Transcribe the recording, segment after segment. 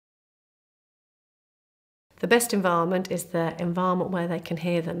The best environment is the environment where they can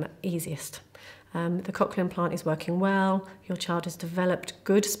hear them easiest. The cochlear implant is working well, your child has developed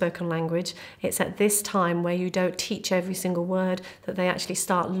good spoken language. It's at this time where you don't teach every single word that they actually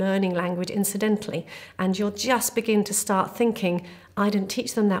start learning language incidentally, and you'll just begin to start thinking, I didn't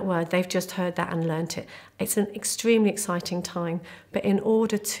teach them that word, they've just heard that and learnt it. It's an extremely exciting time, but in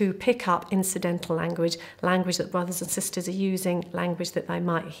order to pick up incidental language, language that brothers and sisters are using, language that they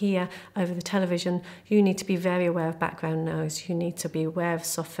might hear over the television, you need to be very aware of background noise, you need to be aware of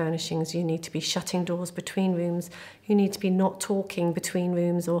soft furnishings, you need to be shutting doors between rooms, you need to be not talking between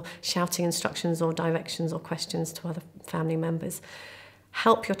rooms or shouting instructions or directions or questions to other family members.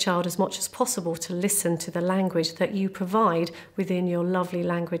 Help your child as much as possible to listen to the language that you provide within your lovely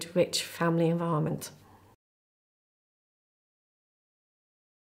language-rich family environment.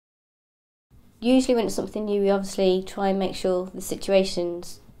 Usually when it's something new, we obviously try and make sure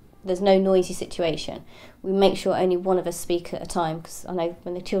there's no noisy situation. We make sure only one of us speak at a time, because I know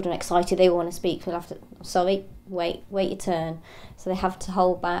when the children are excited, they want to speak. We'll have to, sorry, wait your turn. So they have to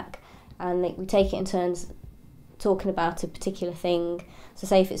hold back, and we take it in turns talking about a particular thing. So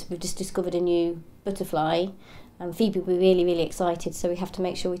say if we've just discovered a new butterfly, and Phoebe will be really, really excited, so we have to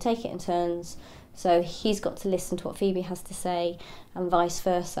make sure we take it in turns. So he's got to listen to what Phoebe has to say, and vice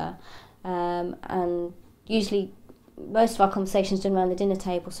versa. And usually most of our conversations done around the dinner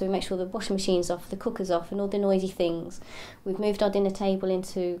table, so we make sure the washing machine's off, the cooker's off, and all the noisy things. We've moved our dinner table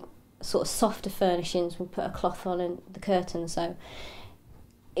into sort of softer furnishings. We put a cloth on and the curtains, so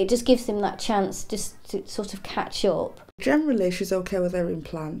it just gives them that chance just to sort of catch up. Generally she's okay with her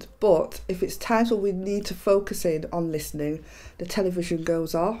implant, but if it's times where we need to focus in on listening, the television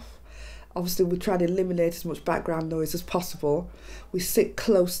goes off. Obviously we try to eliminate as much background noise as possible. We sit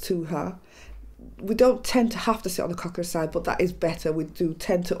close to her. We don't tend to have to sit on the cochlear side, but that is better. We do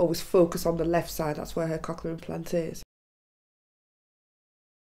tend to always focus on the left side, that's where her cochlear implant is.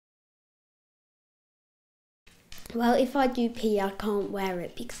 Well, if I do pee, I can't wear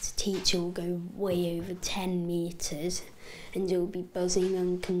it because the teacher will go way over 10 metres and it'll be buzzing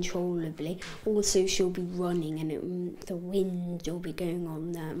uncontrollably. Also, she'll be running and the wind will be going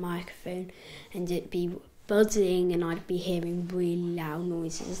on the microphone and it'd be buzzing and I'd be hearing really loud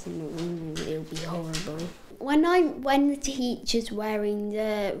noises and it'll be horrible. When the teacher's wearing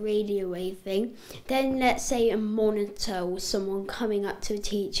the radio wave thing, then let's say a monitor or someone coming up to a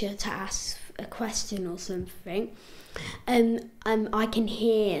teacher to ask a question or something, I can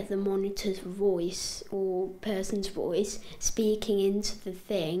hear the monitor's voice or person's voice speaking into the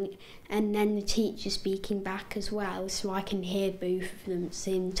thing, and then the teacher speaking back as well, so I can hear both of them at the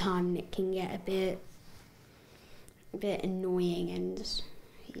same time, and it can get a bit annoying, and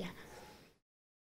yeah.